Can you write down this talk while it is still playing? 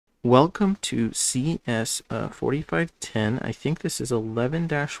Welcome to CS4510. I think this is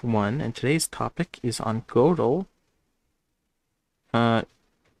 11-1, and today's topic is on Godel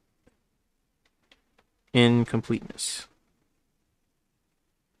incompleteness.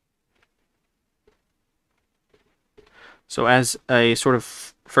 So as a sort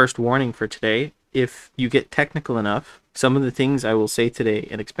of first warning for today, if you get technical enough, some of the things I will say today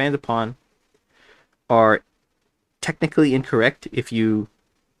and expand upon are technically incorrect if you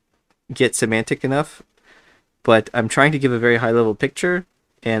get semantic enough, but I'm trying to give a very high level picture,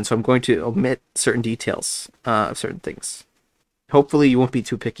 and so I'm going to omit certain details of certain things. Hopefully you won't be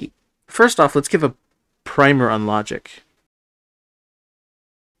too picky. First off, let's give a primer on logic.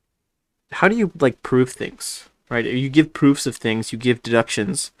 How do you prove things, right? You give proofs of things, you give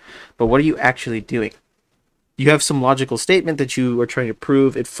deductions, but what are you actually doing? You have some logical statement that you are trying to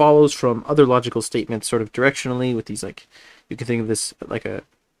prove. It follows from other logical statements sort of directionally with these, you can think of this like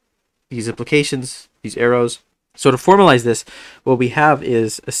these implications, these arrows. So to formalize this, what we have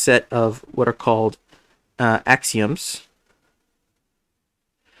is a set of what are called axioms,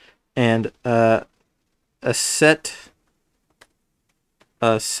 and a set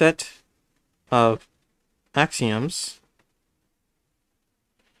of axioms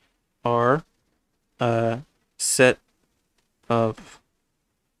are a set of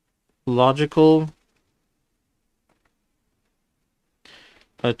logical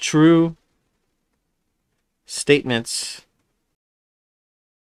true statements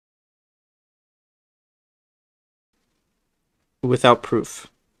without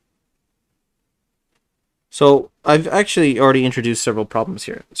proof. So I've actually already introduced several problems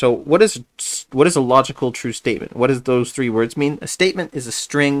here. So what is a logical true statement? What does those three words mean? A statement is a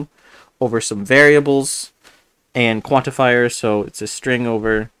string over some variables and quantifiers. So it's a string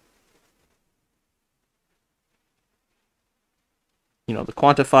over, the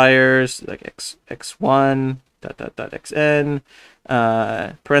quantifiers like x1 dot dot dot xn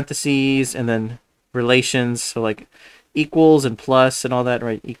parentheses, and then relations. So like equals and plus and all that,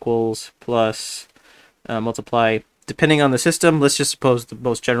 right? Equals, plus, multiply, depending on the system. Let's just suppose the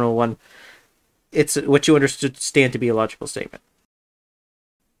most general one, it's what you understand to be a logical statement.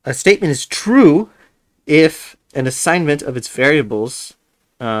 A statement is true if an assignment of its variables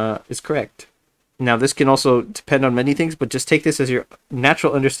is correct. Now, this can also depend on many things, but just take this as your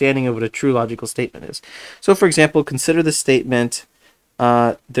natural understanding of what a true logical statement is. So, for example, consider the statement,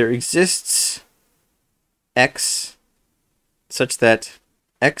 there exists x such that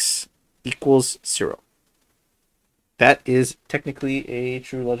x equals 0. That is technically a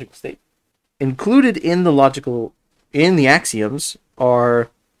true logical statement. Included in the axioms are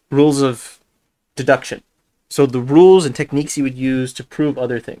rules of deduction. So the rules and techniques you would use to prove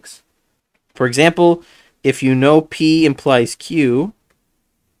other things. For example, if you know P implies Q,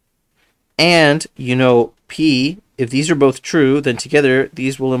 and you know P, if these are both true, then together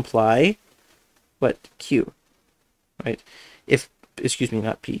these will imply what? Q, right? If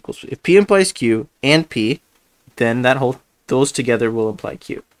P implies Q and P, then those together will imply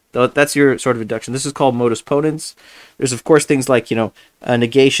Q. That's your sort of deduction. This is called modus ponens. There's of course things like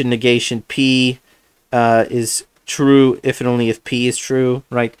negation. P is true if and only if P is true,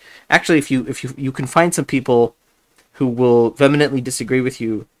 right? Actually, if you can find some people who will vehemently disagree with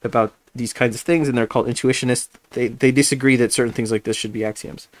you about these kinds of things, and they're called intuitionists. They disagree that certain things like this should be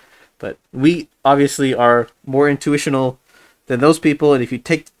axioms, but we obviously are more intuitional than those people, and if you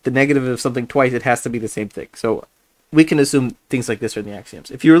take the negative of something twice, it has to be the same thing. So we can assume things like this are in the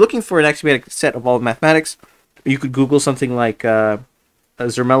axioms. If you're looking for an axiomatic set of all mathematics, you could Google something like a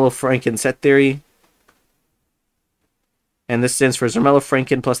Zermelo-Franken set theory, and this stands for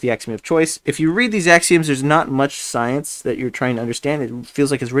Zermelo-Franken plus the axiom of choice. If you read these axioms, there's not much science that you're trying to understand. It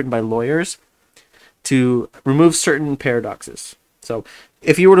feels like it's written by lawyers to remove certain paradoxes. So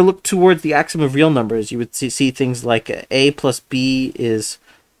if you were to look towards the axiom of real numbers, you would see things like a plus b is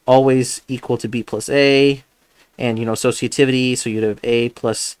always equal to b plus a, and associativity, so you'd have a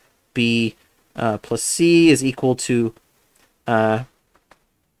plus b plus c is equal to a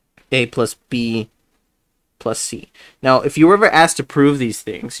plus b plus c. Now, if you were ever asked to prove these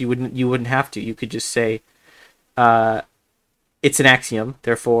things, you wouldn't have to. You could just say it's an axiom,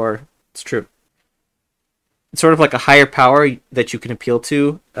 therefore it's true. It's sort of like a higher power that you can appeal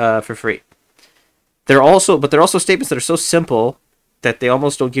to for free. But there are also statements that are so simple that they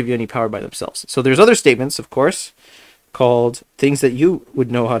almost don't give you any power by themselves. So there's other statements, of course, called things that you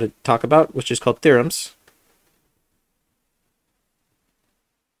would know how to talk about, which is called theorems.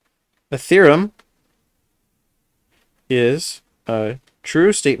 A theorem is a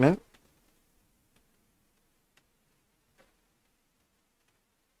true statement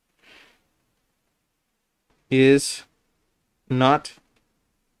is not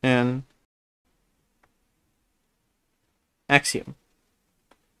an axiom.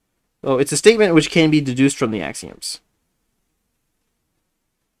 Oh, it's a statement which can be deduced from the axioms.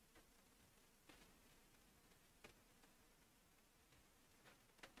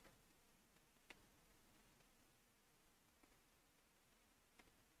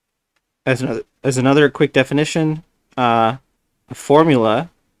 As another quick definition, a formula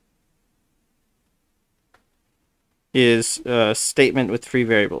is a statement with three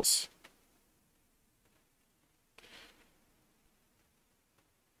variables.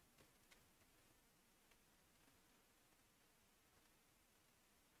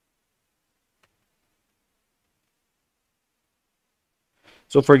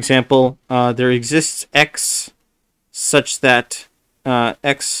 So, for example, there exists x such that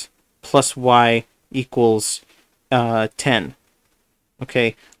x plus y equals 10.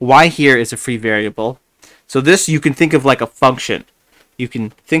 Okay, y here is a free variable. So this you can think of like a function. You can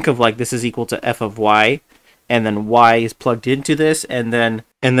think of like this is equal to f of y, and then y is plugged into this, and then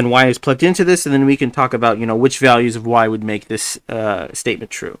y is plugged into this, and then we can talk about, you know, which values of y would make this statement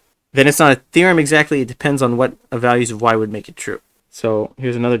true. Then it's not a theorem exactly, it depends on what values of y would make it true. So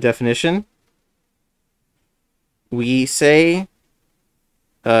here's another definition. We say,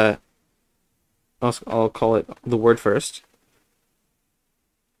 I'll call it the word first,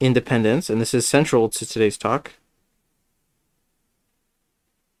 independence, and this is central to today's talk.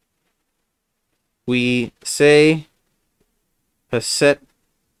 We say a set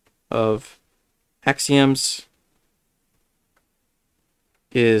of axioms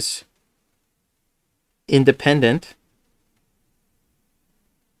is independent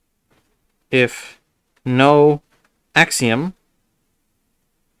if no axiom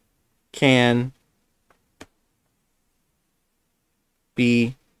can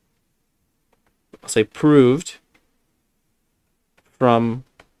be, I'll say, proved from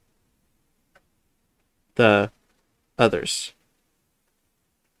the others.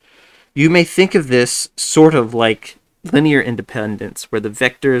 You may think of this sort of like linear independence, where the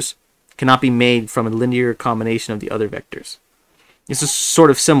vectors cannot be made from a linear combination of the other vectors. This is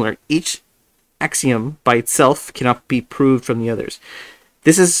sort of similar. Each axiom by itself cannot be proved from the others.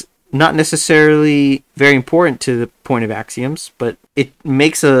 This is not necessarily very important to the point of axioms, but it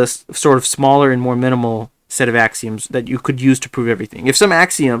makes a sort of smaller and more minimal set of axioms that you could use to prove everything. If some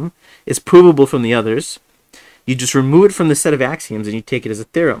axiom is provable from the others, you just remove it from the set of axioms and you take it as a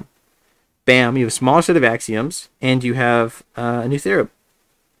theorem. Bam, you have a smaller set of axioms and you have a new theorem.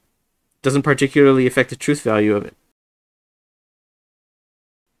 Doesn't particularly affect the truth value of it.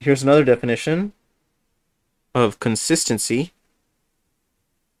 Here's another definition of consistency.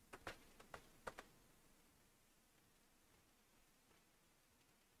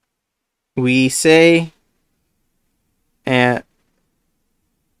 We say a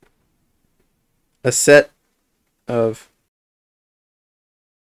set of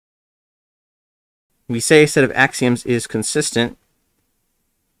axioms is consistent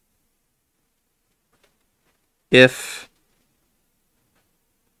if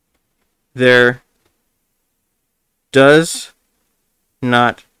there does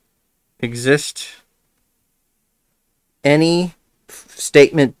not exist any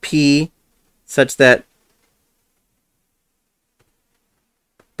statement P such that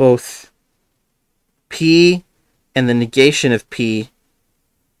both P and the negation of P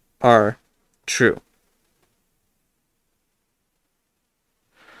are true.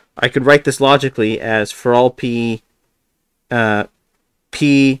 I could write this logically as for all P,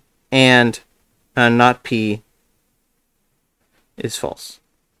 P and not P is false.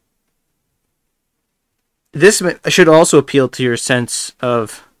 This should also appeal to your sense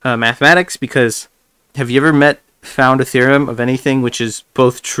of mathematics, because have you ever found a theorem of anything which is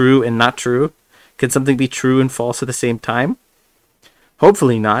both true and not true? Can something be true and false at the same time?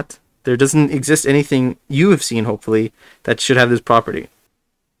 Hopefully not. There doesn't exist anything you have seen, hopefully, that should have this property.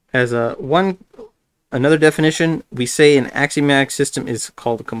 As another definition, we say an axiomatic system is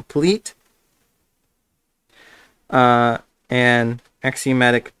called complete. An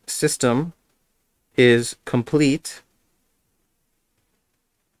axiomatic system is complete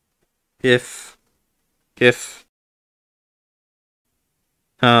if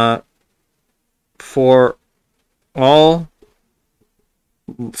for all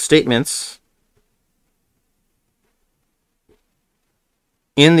statements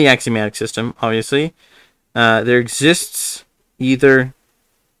in the axiomatic system, obviously, there exists either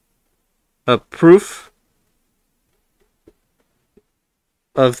a proof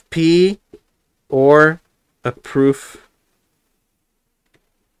of P or a proof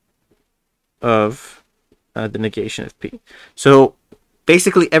of the negation of P. So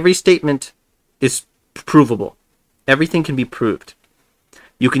basically every statement is provable. Everything can be proved.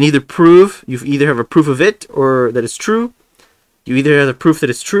 You either have a proof of it or that it's true. You either have a proof that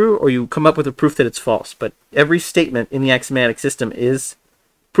it's true or you come up with a proof that it's false. But every statement in the axiomatic system is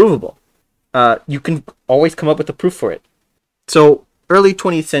provable. You can always come up with a proof for it. So early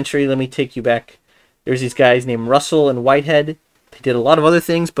 20th century, let me take you back. There's these guys named Russell and Whitehead. They did a lot of other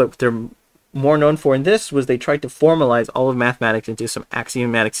things, but what they're more known for in this was they tried to formalize all of mathematics into some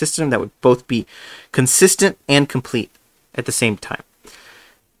axiomatic system that would both be consistent and complete at the same time.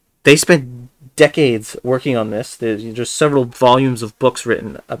 They spent decades working on this. There's just several volumes of books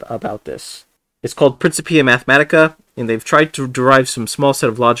written about this. It's called Principia Mathematica, and they've tried to derive some small set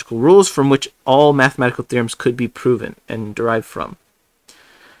of logical rules from which all mathematical theorems could be proven and derived from.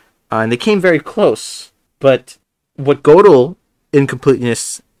 And they came very close, but what Godel,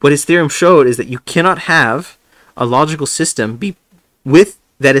 Incompleteness, what his theorem showed is that you cannot have a logical system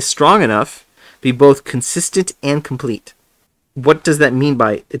that is strong enough be both consistent and complete. What does that mean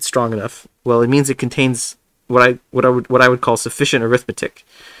by it's strong enough? Well, it means it contains what I would call sufficient arithmetic.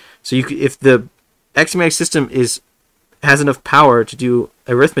 So if the axiomatic system has enough power to do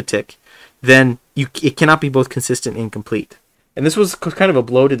arithmetic, then it cannot be both consistent and complete. And this was kind of a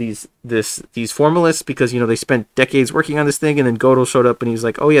blow to these formalists because they spent decades working on this thing, and then Godel showed up and he's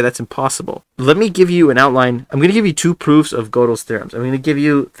like, "Oh yeah, that's impossible." Let me give you an outline. I'm going to give you two proofs of Godel's theorems. I'm going to give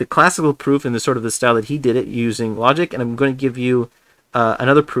you the classical proof in the sort of the style that he did it using logic, and I'm going to give you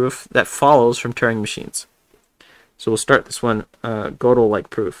another proof that follows from Turing machines. So we'll start this one, Godel-like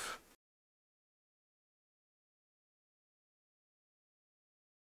proof.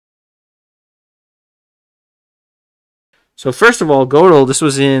 So first of all, Godel, this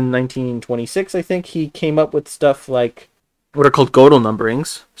was in 1926, I think. He came up with stuff like what are called Godel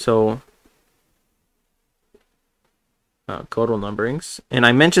numberings. So Godel numberings. And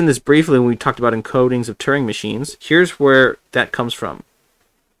I mentioned this briefly when we talked about encodings of Turing machines. Here's where that comes from.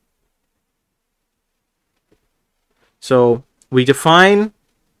 So we define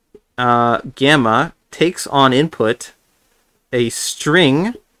gamma takes on input a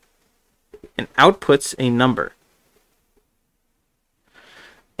string and outputs a number.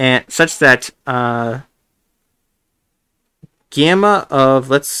 And such that gamma of,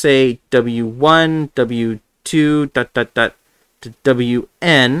 let's say, W1, W2, to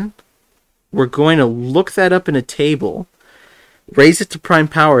Wn, we're going to look that up in a table, raise it to prime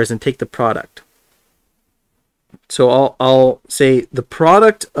powers, and take the product. So I'll say the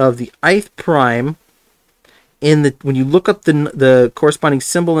product of the ith prime when you look up the corresponding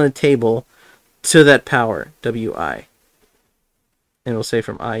symbol in the table to that power, Wi. And we'll say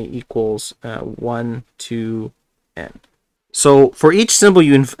from I equals 1 to n. So for each symbol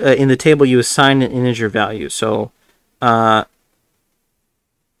in the table, you assign an integer value. So for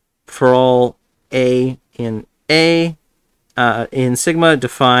all a in sigma,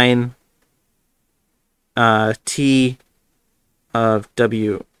 define t of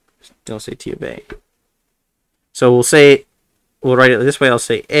w. Don't say t of a. So we'll write it this way. I'll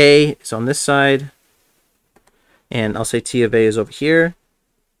say a is on this side. And I'll say t of a is over here.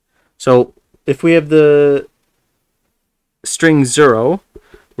 So if we have the string 0,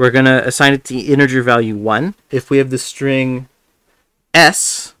 we're going to assign it the integer value 1. If we have the string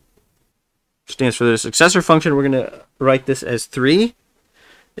s, which stands for the successor function, we're going to write this as 3.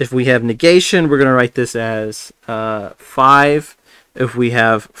 If we have negation, we're going to write this as 5. If we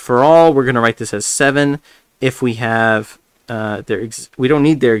have for all, we're going to write this as 7. If we have we don't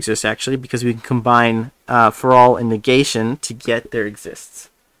need there exists actually because we can combine for all and negation to get there exists,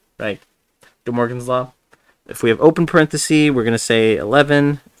 right? De Morgan's law. If we have open parenthesis, we're going to say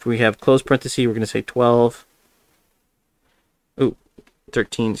 11. If we have closed parenthesis, we're going to say 12. Ooh,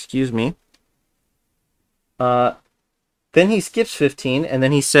 13, excuse me. Then he skips 15, and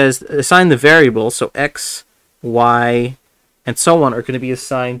then he says assign the variable, so x, y, and so on are going to be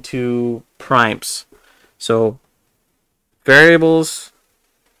assigned to primes. So variables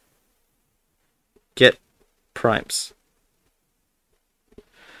get primes.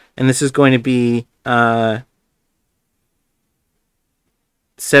 And this is going to be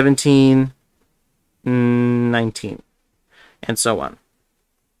 17, 19, and so on.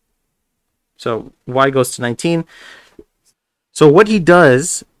 So y goes to 19. So what he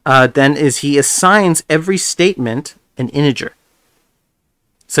does then is he assigns every statement an integer,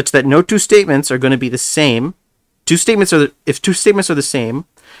 such that no two statements are going to be the same. If two statements are the same,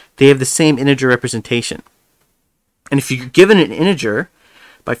 they have the same integer representation. And if you're given an integer,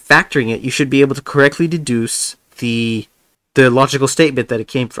 by factoring it, you should be able to correctly deduce the logical statement that it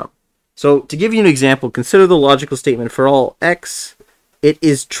came from. So to give you an example, consider the logical statement for all x, it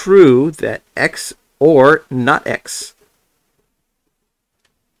is true that x or not x.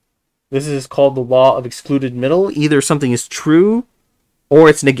 This is called the law of excluded middle. Either something is true or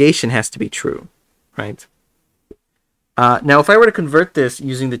its negation has to be true, right? Now, if I were to convert this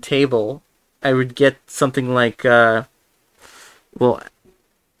using the table, I would get something like, well,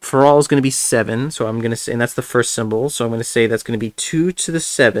 for all is going to be 7, so I'm going to say, and that's the first symbol, so I'm going to say that's going to be 2 to the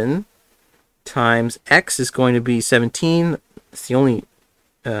 7 times x is going to be 17. It's the only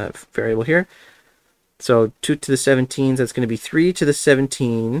variable here. So 2 to the 17s, that's going to be 3 to the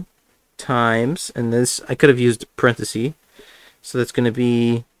 17 times, and this, I could have used parenthesis, so that's going to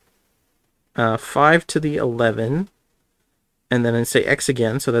be 5 to the 11, and then I say x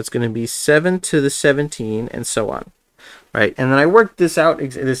again, so that's going to be 7 to the 17, and so on. Right, and then I worked this out,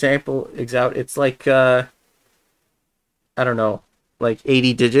 this example out, it's like, I don't know, like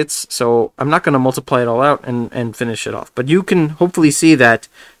 80 digits, so I'm not going to multiply it all out and finish it off. But you can hopefully see that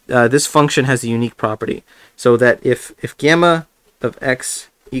this function has a unique property, so that if gamma of x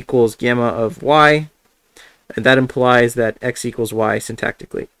equals gamma of y, and that implies that x equals y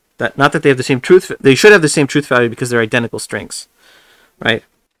syntactically. That, not that they have the same truth, they should have the same truth value because they're identical strings, right?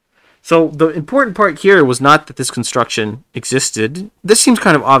 So the important part here was not that this construction existed. This seems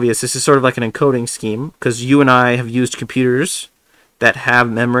kind of obvious. This is sort of like an encoding scheme because you and I have used computers that have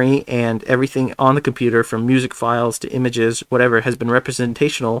memory, and everything on the computer from music files to images, whatever, has been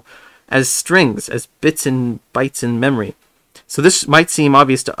representational as strings, as bits and bytes in memory. So this might seem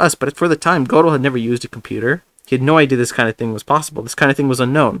obvious to us, but for the time, Godel had never used a computer. He had no idea this kind of thing was possible. This kind of thing was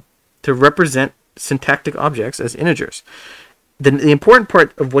unknown, to represent syntactic objects as integers. The important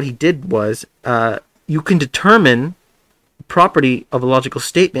part of what he did was you can determine the property of a logical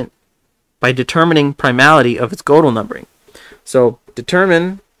statement by determining primality of its Godel numbering. So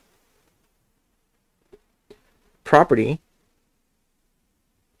determine property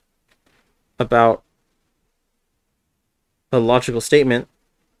about a logical statement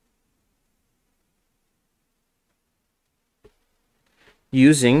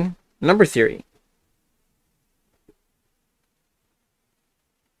using number theory.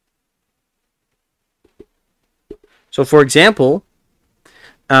 So for example,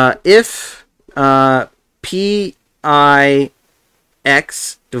 if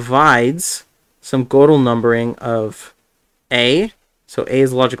Pix divides some Godel numbering of A, so A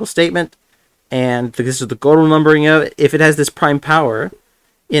is a logical statement, and this is the Godel numbering of it, if it has this prime power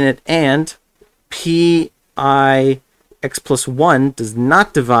in it, and Pix plus 1 does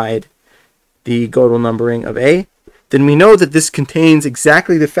not divide the Godel numbering of A, then we know that this contains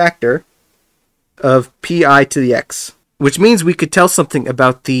exactly the factor of pi to the x, which means we could tell something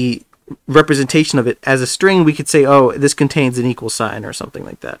about the representation of it as a string. We could say, oh, this contains an equal sign or something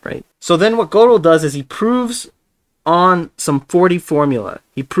like that, right? So then what Godel does is he proves on some 40 formula.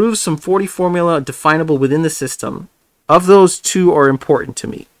 He proves some 40 formula definable within the system. Of those, 2 are important to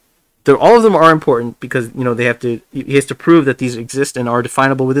me. All of them are important because, you know, he has to prove that these exist and are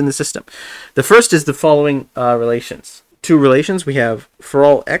definable within the system. The first is the following relations. 2 relations. We have for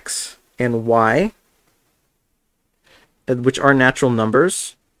all x and y, which are natural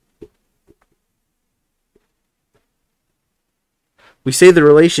numbers. We say the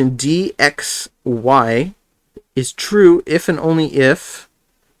relation dxy is true if and only if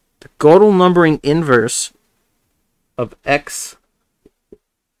the Godel numbering inverse of x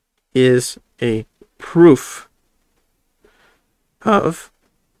is a proof of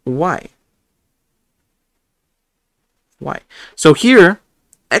y. So here,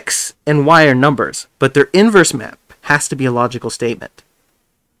 x and y are numbers, but their inverse map has to be a logical statement.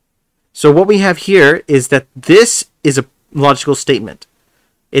 So what we have here is that this is a logical statement.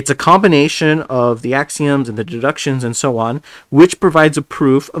 It's a combination of the axioms and the deductions and so on, which provides a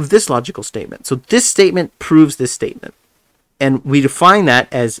proof of this logical statement. So this statement proves this statement. And we define that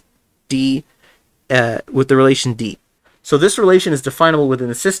as D with the relation D. So this relation is definable within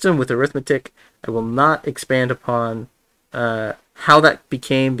the system with arithmetic. I will not expand upon how that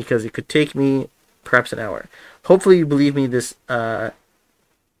became because it could take me perhaps an hour. Hopefully you believe me, this is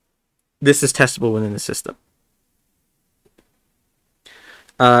testable within the system.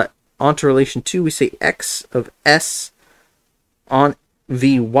 On to relation 2, we say x of s on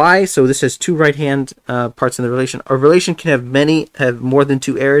vy. So this has 2 right-hand parts in the relation. A relation can have more than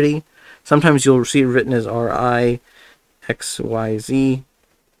 2 arity. Sometimes you'll see it written as ri x y z.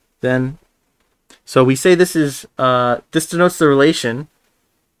 Then, so we say this is this denotes the relation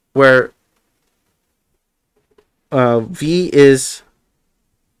where v is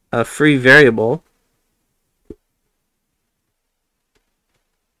a free variable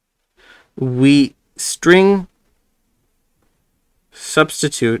we string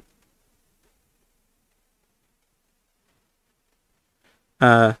substitute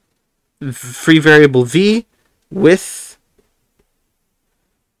free variable v with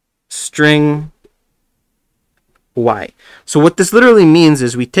string y. So what this literally means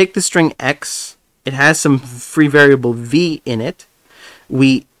is we take the string x, it has some free variable v in it,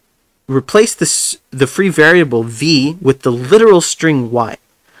 we replace the free variable v with the literal string y.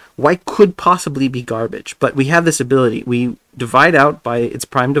 Y could possibly be garbage, but we have this ability. We divide out by its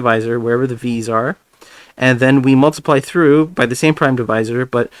prime divisor, wherever the v's are, and then we multiply through by the same prime divisor,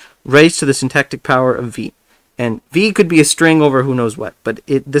 but raised to the syntactic power of v. And v could be a string over who knows what, but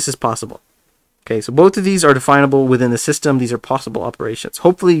this is possible. Okay, so both of these are definable within the system. These are possible operations.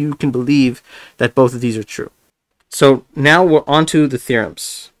 Hopefully you can believe that both of these are true. So now we're on to the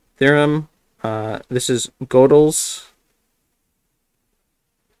theorems. Theorem, this is Godel's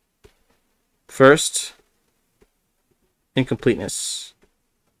first incompleteness.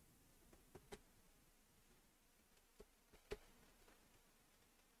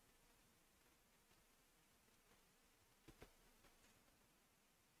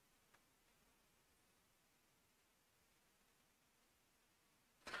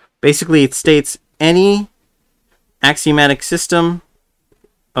 Basically, it states any axiomatic system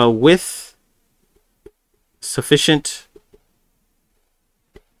with sufficient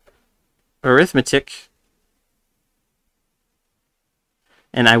arithmetic,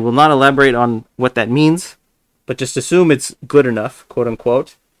 and I will not elaborate on what that means, but just assume it's good enough, quote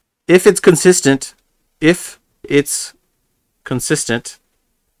unquote. If it's consistent,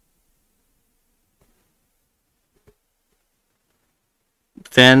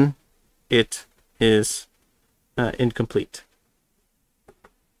 then it is incomplete.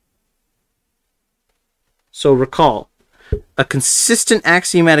 So recall, a consistent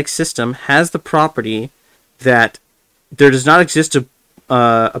axiomatic system has the property that there does not exist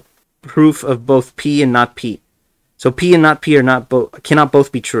a proof of both P and not P. So P and not P are cannot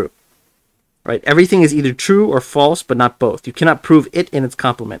both be true. Right? Everything is either true or false, but not both. You cannot prove it in its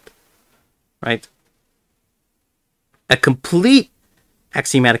complement. Right? A complete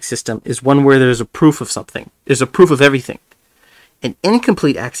axiomatic system is one where there's a proof of something. There's a proof of everything. An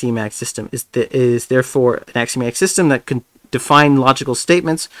incomplete axiomatic system is therefore an axiomatic system that can define logical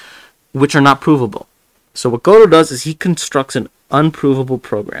statements which are not provable. So what Godel does is he constructs an unprovable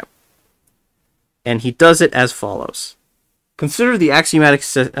program. And he does it as follows. Consider the axiomatic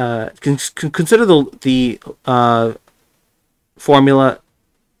consider the formula: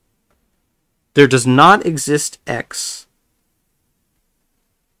 there does not exist x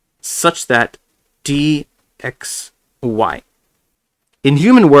such that dxy. In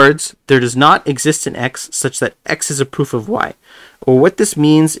human words, there does not exist an x such that x is a proof of y. Or what this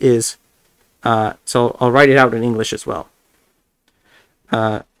means is, so I'll write it out in English as well.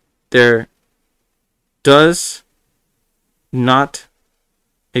 There does not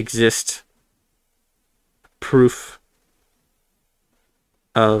exist proof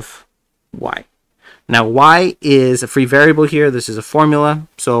of y. Now, y is a free variable here. This is a formula.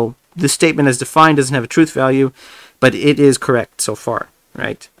 So this statement as defined doesn't have a truth value, but it is correct so far,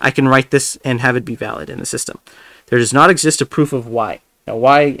 right? I can write this and have it be valid in the system. There does not exist a proof of y. Now,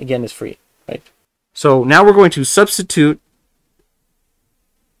 y, again, is free, right? So now we're going to substitute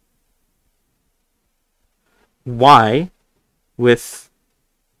y with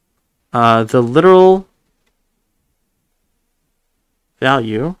the literal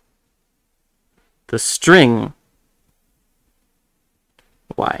value, the string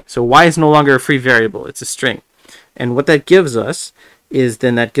y. So y is no longer a free variable, it's a string. And what that gives us is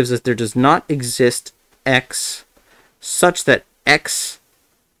then that gives us there does not exist x such that x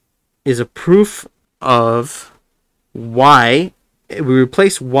is a proof of y. We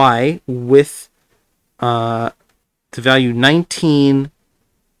replace y with the value 19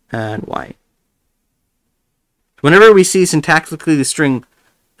 and y. Whenever we see syntactically the string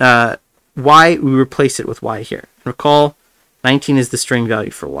y, we replace it with y here. Recall, 19 is the string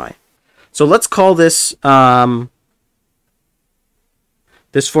value for y. So let's call this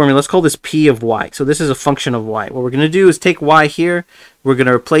this formula, let's call this p of y. So this is a function of y. What we're going to do is take y here, we're going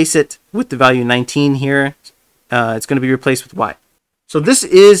to replace it with the value 19 here. It's going to be replaced with y. So this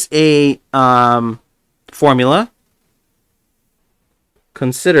is a formula.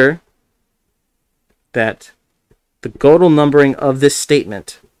 Consider that the Godel numbering of this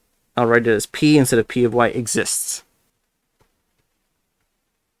statement, I'll write it as p instead of p of y, exists.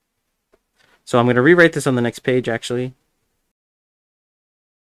 So I'm going to rewrite this on the next page, actually.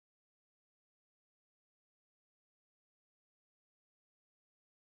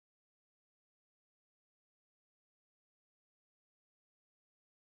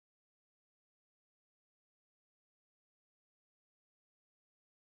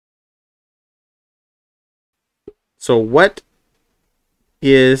 So what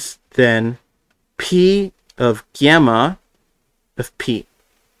is then P of gamma of P?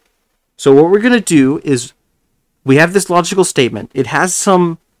 So what we're going to do is we have this logical statement. It has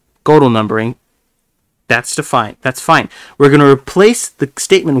some Godel numbering. That's defined. That's fine. We're going to replace the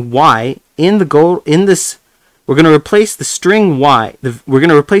statement y in the Godel in this. We're going to replace the string y. We're going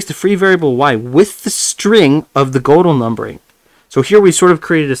to replace the free variable y with the string of the Godel numbering. So here we sort of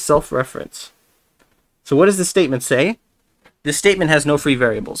created a self-reference. So what does the statement say? This statement has no free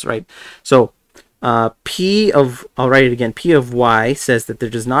variables, right? So P of, I'll write it again, P of y says that there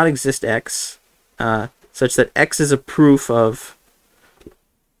does not exist x such that x is a proof of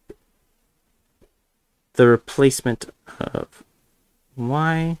the replacement of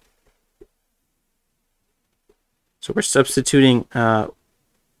y. So we're substituting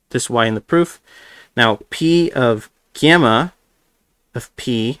this y in the proof. Now P of gamma of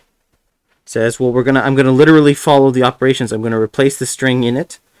P says, well, I'm gonna literally follow the operations. I'm gonna replace the string in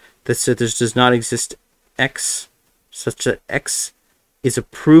it that says there does not exist x such that x is a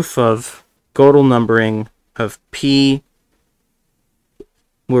proof of Godel numbering of P,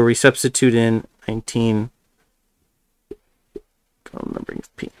 where we substitute in 19 Godel numbering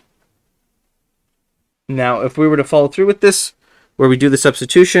of P. Now, if we were to follow through with this, where we do the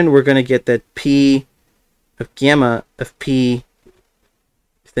substitution, we're going to get that P of gamma of P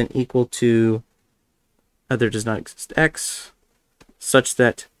is then equal to there does not exist x, such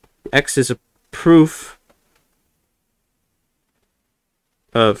that x is a proof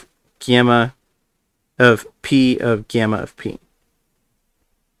of gamma of P of gamma of P.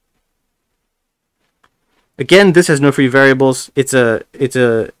 Again, this has no free variables. It's a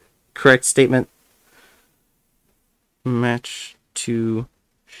correct statement. Match 2,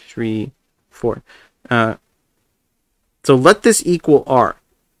 3, 4. So let this equal R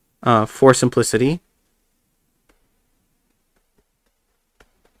for simplicity.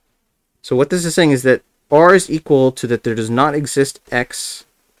 So what this is saying is that R is equal to that there does not exist X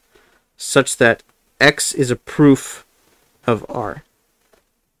such that X is a proof of R.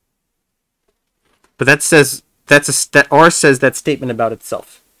 But that says that R says that statement about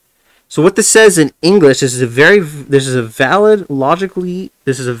itself. So what this says in English this is a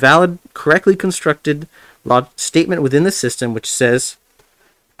valid, correctly constructed statement within the system which says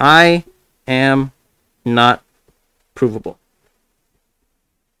I am not provable.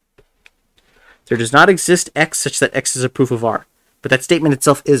 There does not exist X such that X is a proof of R. But that statement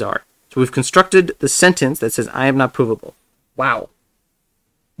itself is R. So we've constructed the sentence that says I am not provable. Wow.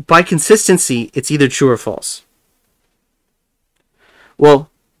 By consistency, it's either true or false. Well,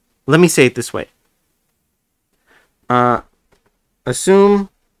 let me say it this way. Assume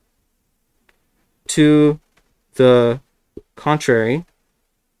to the contrary,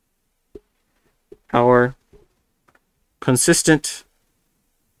 our consistent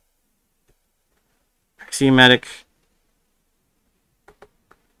axiomatic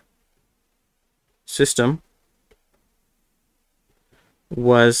system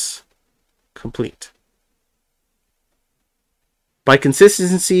was complete. By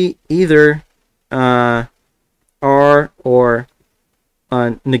consistency, either R or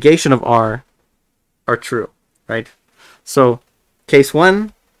negation of R are true, right? So, case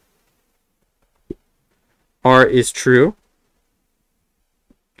 1, R is true.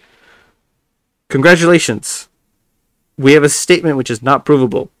 Congratulations. We have a statement which is not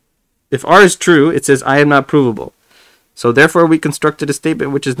provable. If R is true, it says I am not provable. So therefore we constructed a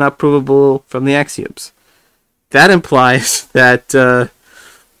statement which is not provable from the axioms. That implies that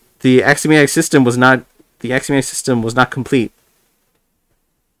the axiomatic system was not complete.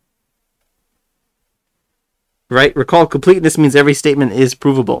 Right? Recall, completeness means every statement is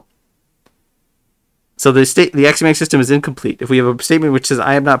provable. So the axiomatic system is incomplete. If we have a statement which says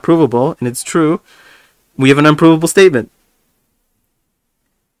I am not provable and it's true, we have an unprovable statement.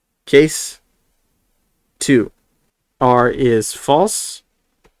 Case 2. R is false.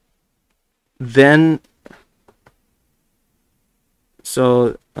 Then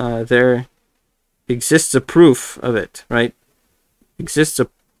so there exists a proof of it, right? Exists a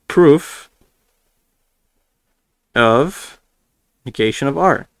proof of negation of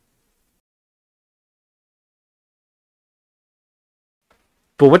R.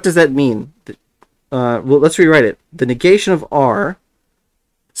 But what does that mean? Well, let's rewrite it. The negation of R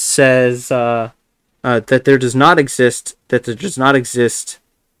says that there does not exist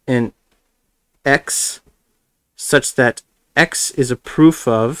an X such that X is a proof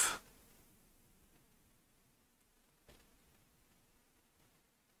of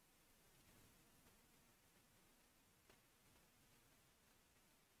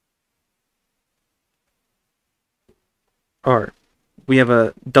R. We have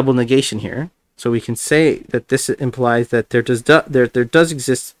a double negation here. So we can say that this implies that there does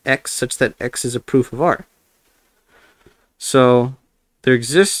exist X such that X is a proof of R. So there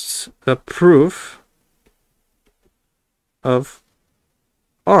exists a proof of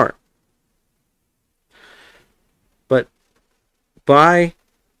R. But by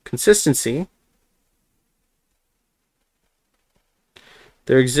consistency,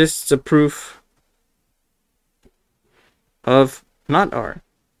 there exists a proof of not R,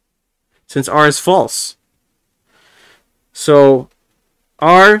 since R is false. So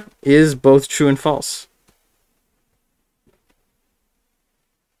R is both true and false.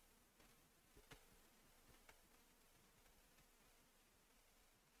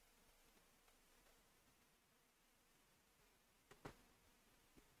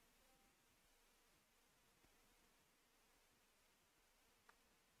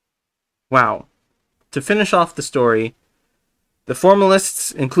 Wow. To finish off the story, the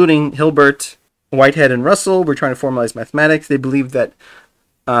formalists, including Hilbert, Whitehead, and Russell, were trying to formalize mathematics. They believed that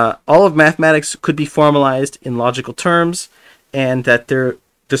all of mathematics could be formalized in logical terms, and that the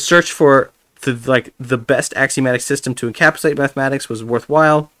search for the best axiomatic system to encapsulate mathematics was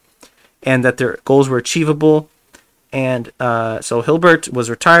worthwhile, and that their goals were achievable. And so Hilbert was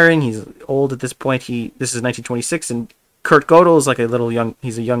retiring. He's old at this point. This is 1926, and Kurt Gödel is like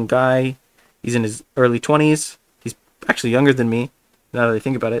he's a young guy. He's in his early 20s. He's actually younger than me, now that I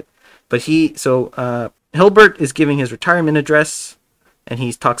think about it. But Hilbert is giving his retirement address, and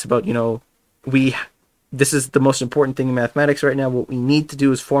he talks about, this is the most important thing in mathematics right now. What we need to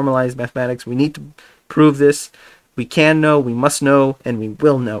do is formalize mathematics. We need to prove this. We can know, we must know, and we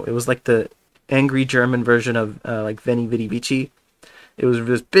will know. It was like the angry German version of like Veni Vidi Vici. It was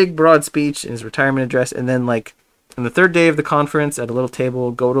this big, broad speech in his retirement address, and then like on the third day of the conference at a little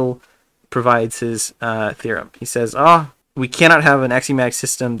table, Godel provides his theorem. He says, we cannot have an axiomatic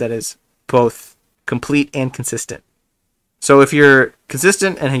system that is both complete and consistent. So if you're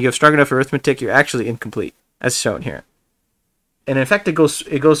consistent and you have strong enough arithmetic, you're actually incomplete, as shown here. And in fact, it goes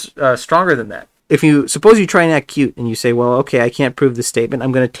stronger than that. If you suppose you try and act cute and you say, well, okay, I can't prove this statement,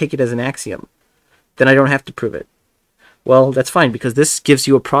 I'm going to take it as an axiom, then I don't have to prove it. Well, that's fine, because this gives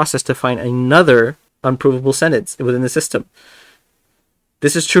you a process to find another unprovable sentence within the system.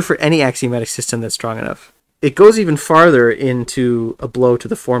 This is true for any axiomatic system that's strong enough. It goes even farther into a blow to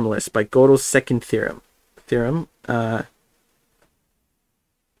the formalists by Gödel's second theorem. Where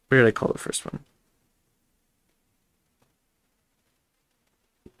did I call the first one?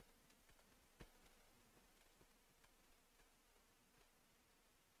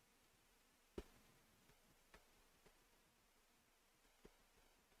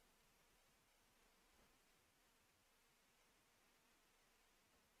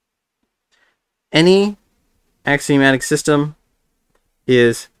 Any axiomatic system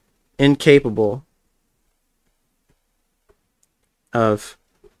is incapable of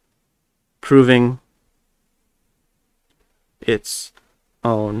proving its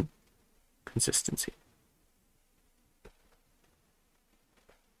own consistency.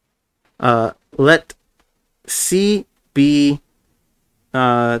 Let C be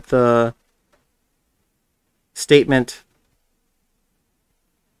the statement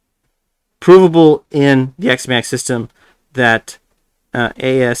provable in the axiomatic system that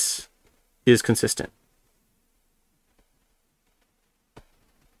AS is consistent.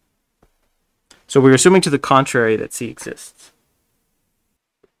 So we're assuming to the contrary that C exists.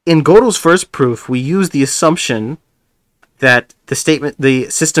 In Gödel's first proof, we use the assumption that the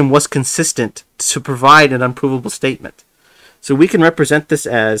system was consistent to provide an unprovable statement. So we can represent this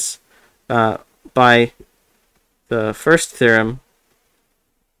as by the first theorem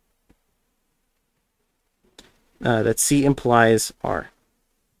that C implies R.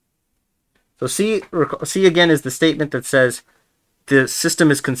 So C again is the statement that says the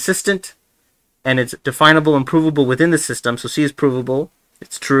system is consistent and it's definable and provable within the system. So C is provable.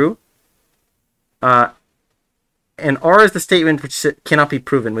 It's true. And R is the statement which cannot be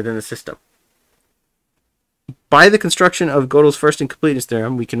proven within the system. By the construction of Gödel's first incompleteness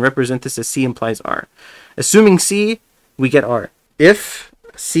theorem, we can represent this as C implies R. Assuming C, we get R. If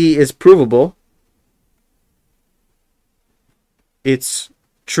C is provable, it's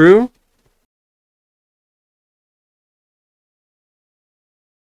true,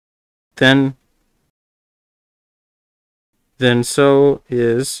 then so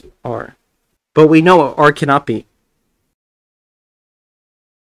is R. But we know R cannot be.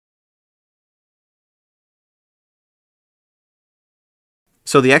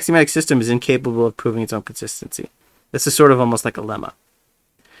 So the axiomatic system is incapable of proving its own consistency. This is sort of almost like a lemma.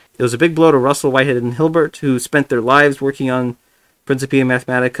 It was a big blow to Russell, Whitehead, and Hilbert, who spent their lives working on Principia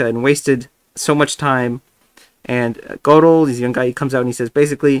Mathematica and wasted so much time. And Godel, this young guy, he comes out and he says,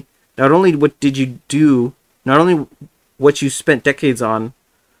 basically, not only what did you do, not only what you spent decades on,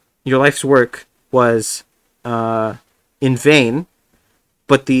 your life's work was in vain,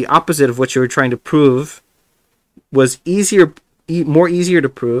 but the opposite of what you were trying to prove was more easier to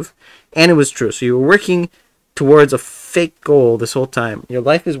prove, and it was true. So you were working towards a fake goal this whole time. Your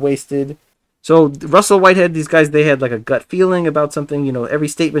life is wasted. So Russell, Whitehead, these guys, they had like a gut feeling about something. You know, every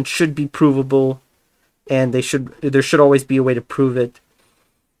statement should be provable, and there should always be a way to prove it.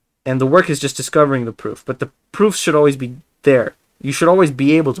 And the work is just discovering the proof. But the proof should always be there. You should always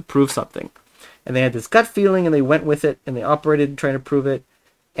be able to prove something. And they had this gut feeling, and they went with it, and they operated trying to prove it.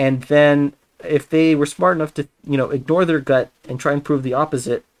 And then if they were smart enough to, ignore their gut and try and prove the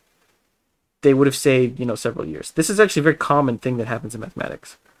opposite, they would have saved, several years. This is actually a very common thing that happens in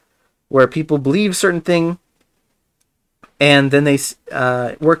mathematics, where people believe a certain thing, and then they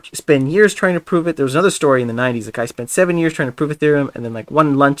spend years trying to prove it. There was another story in the 90s. A guy spent 7 years trying to prove a theorem, and then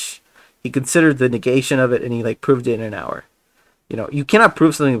one lunch, he considered the negation of it, and he proved it in an hour. You cannot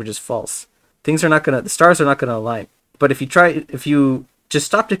prove something which is false. The stars are not gonna align. But if you just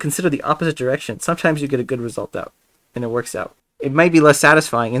stop to consider the opposite direction, sometimes you get a good result out, and it works out. It might be less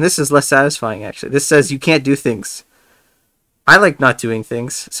satisfying, and this is less satisfying actually. This says you can't do things. I like not doing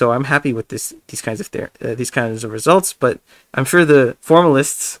things, so I'm happy with these kinds of results. But I'm sure the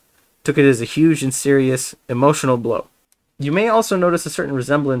formalists took it as a huge and serious emotional blow. You may also notice a certain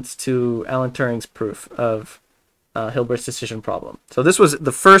resemblance to Alan Turing's proof of Hilbert's decision problem. So this was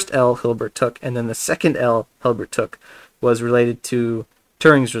the first L Hilbert took, and then the second L Hilbert took was related to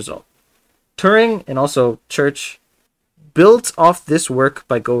Turing's result. Turing and also Church built off this work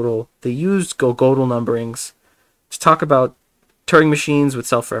by Godel. They used Godel numberings to talk about Turing machines with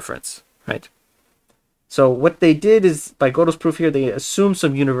self-reference, right? So what they did is, by Godel's proof here, they assumed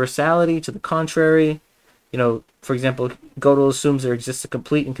some universality to the contrary. For example, Godel assumes there exists a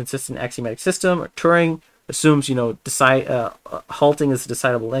complete and consistent axiomatic system, or Turing assumes, halting is a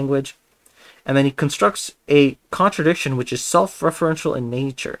decidable language. And then he constructs a contradiction which is self-referential in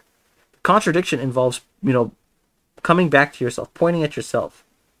nature. The contradiction involves, coming back to yourself, pointing at yourself.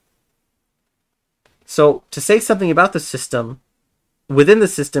 So to say something about the system within the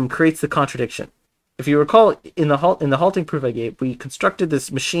system creates the contradiction. If you recall, in the halting proof I gave, we constructed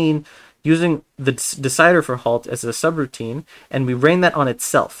this machine using the decider for halt as a subroutine, and we ran that on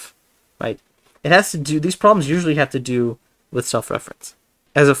itself, right? These problems usually have to do with self-reference.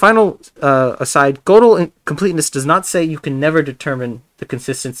 As a final aside, Godel completeness does not say you can never determine the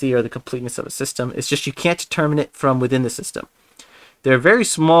consistency or the completeness of a system. It's just you can't determine it from within the system. There are very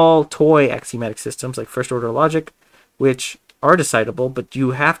small toy axiomatic systems like first-order logic, which are decidable, but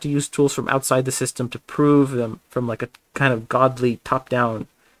you have to use tools from outside the system to prove them from a kind of godly top-down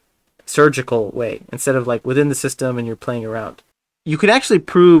surgical way, instead of within the system and you're playing around. You could actually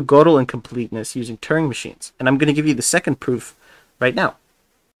prove Godel incompleteness using Turing machines, and I'm going to give you the second proof right now.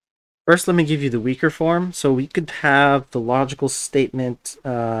 First, let me give you the weaker form. So we could have the logical statement,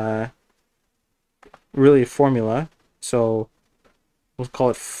 really a formula. So we'll call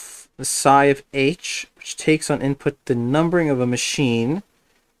it the psi of h, which takes on input the numbering of a machine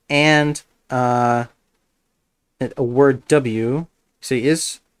and a word w. So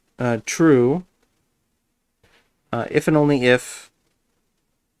is true if and only if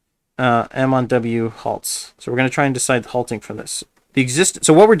m on w halts. So we're going to try and decide the halting from this.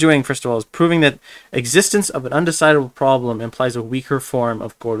 So what we're doing, first of all, is proving that existence of an undecidable problem implies a weaker form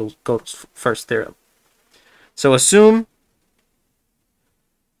of Godel's first theorem. So assume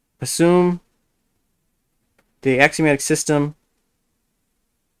the axiomatic system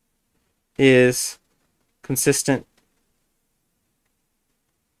is consistent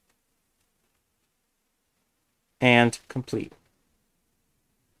and complete.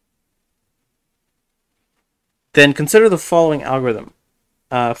 Then consider the following algorithm.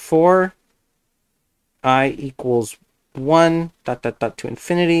 For I equals 1, ... to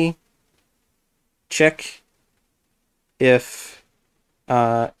infinity, check if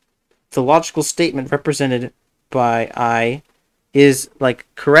the logical statement represented by I is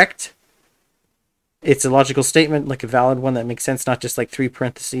correct. It's a logical statement, a valid one that makes sense, not just 3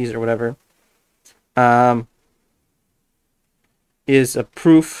 parentheses or whatever. Is a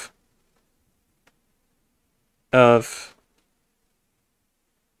proof of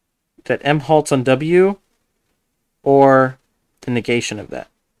that m halts on w, or the negation of that.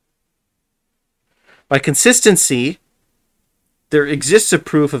 By consistency, there exists a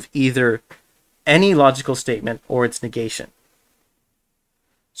proof of either any logical statement or its negation.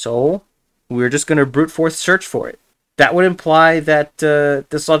 So we're just going to brute force search for it. That would imply that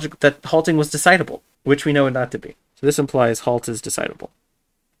that halting was decidable, which we know it not to be. So this implies halt is decidable.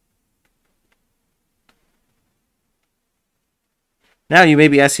 Now you may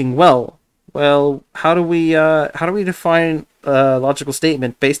be asking, well, how do we define a logical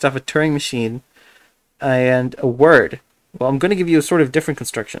statement based off a Turing machine and a word? Well, I'm going to give you a sort of different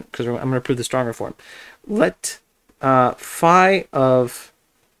construction because I'm going to prove the stronger form. Let phi of,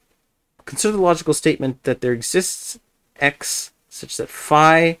 consider the logical statement that there exists x such that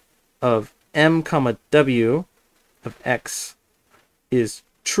phi of m comma w of x is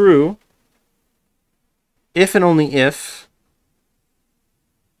true if and only if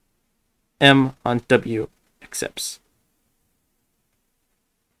m on w accepts.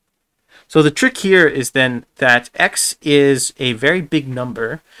 So the trick here is then that x is a very big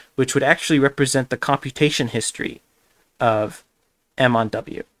number, which would actually represent the computation history of m on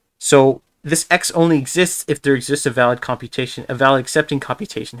w. So this x only exists if there exists a valid accepting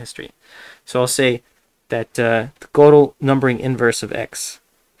computation history. So I'll say that the Godel numbering inverse of x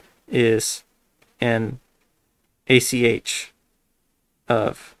is an ACH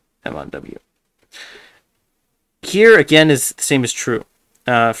of m on w. Here again is the same as true.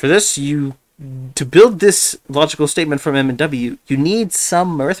 For this, to build this logical statement from m and w, you need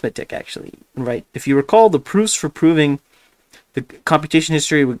some arithmetic actually, right? If you recall, the proofs for proving the computation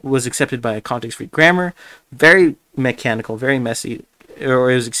history was accepted by a context-free grammar, very mechanical, very messy,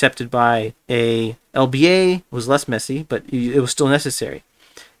 or it was accepted by a LBA, was less messy, but it was still necessary.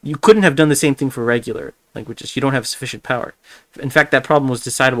 You couldn't have done the same thing for regular languages. You don't have sufficient power. In fact, that problem was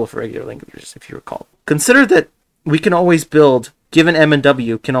decidable for regular languages, if you recall. Consider that we can always build, given m and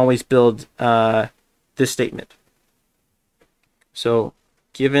w, can always build this statement. So,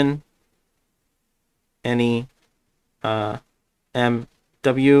 given any m,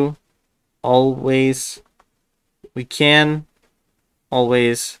 w, always, we can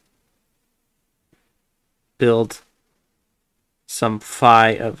always build some phi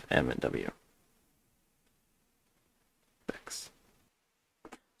of m and w.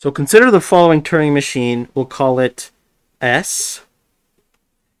 So consider the following Turing machine. We'll call it S.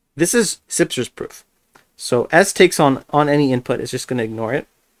 This is Sitzer's proof. So S takes on any input. It's just going to ignore it.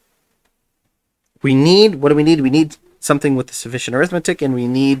 What do we need? We need something with sufficient arithmetic, and we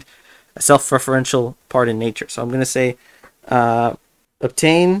need a self-referential part in nature. So I'm going to say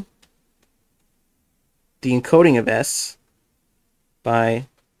obtain the encoding of S by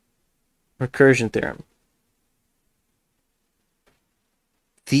recursion theorem.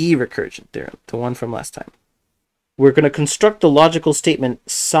 The recursion theorem, the one from last time. We're going to construct the logical statement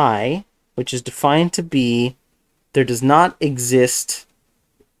psi, which is defined to be there does not exist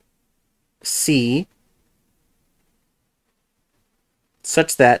C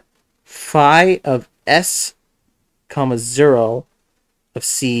such that phi of S comma 0 of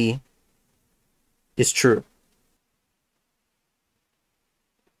C is true.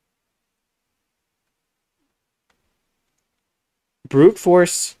 Brute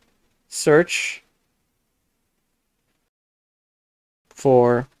force search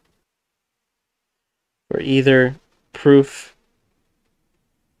for either proof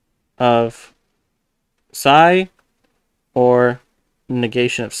of psi or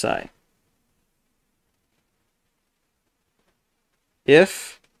negation of psi.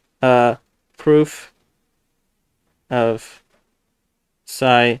 If proof of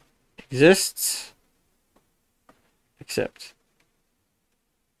psi exists, accept.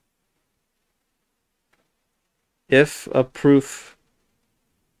 If a proof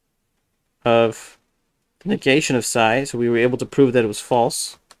of negation of psi, so we were able to prove that it was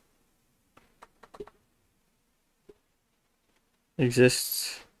false,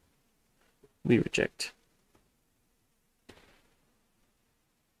 exists, we reject.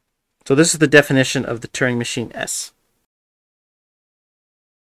 So this is the definition of the Turing machine S.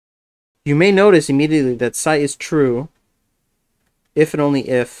 You may notice immediately that psi is true if and only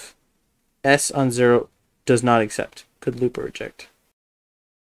if S on 0 does not accept. Could loop or reject.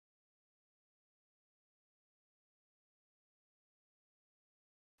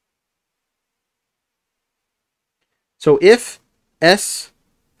 So if S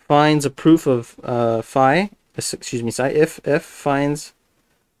finds a proof of psi, if F finds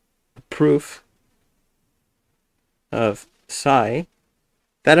a proof of psi,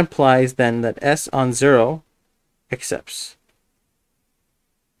 that implies then that S on 0 accepts.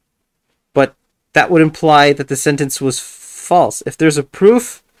 But that would imply that the sentence was false. If there's a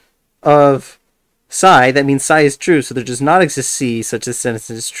proof of psi, that means psi is true, so there does not exist C such a sentence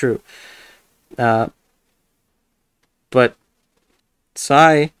is true. But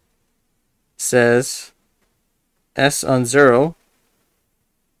Psi says S on 0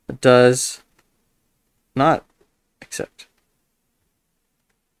 does not accept.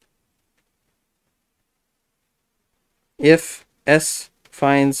 If S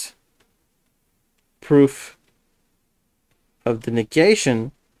finds proof of the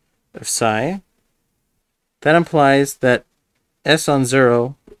negation of psi, that implies that S on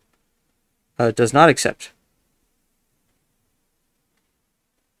 0 does not accept.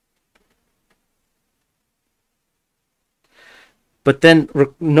 But then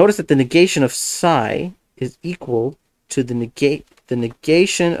notice that the negation of psi is equal to the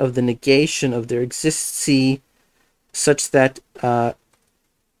negation of there exists C such that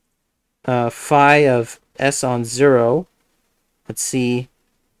phi of S on 0, let's see,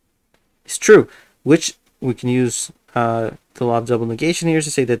 is true, which we can use the law of double negation here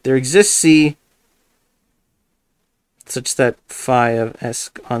to say that there exists C such that phi of S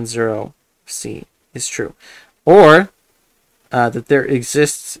on 0 C is true. Or that there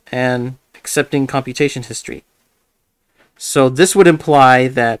exists an accepting computation history. So this would imply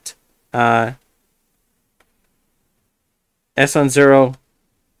that S on 0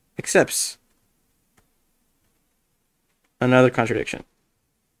 accepts. Another contradiction.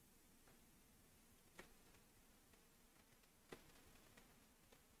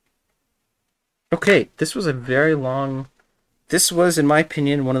 Okay, this was a very long... This was, in my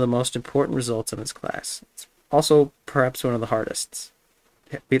opinion, one of the most important results of this class. It's also perhaps one of the hardest.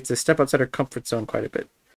 We have to step outside our comfort zone quite a bit.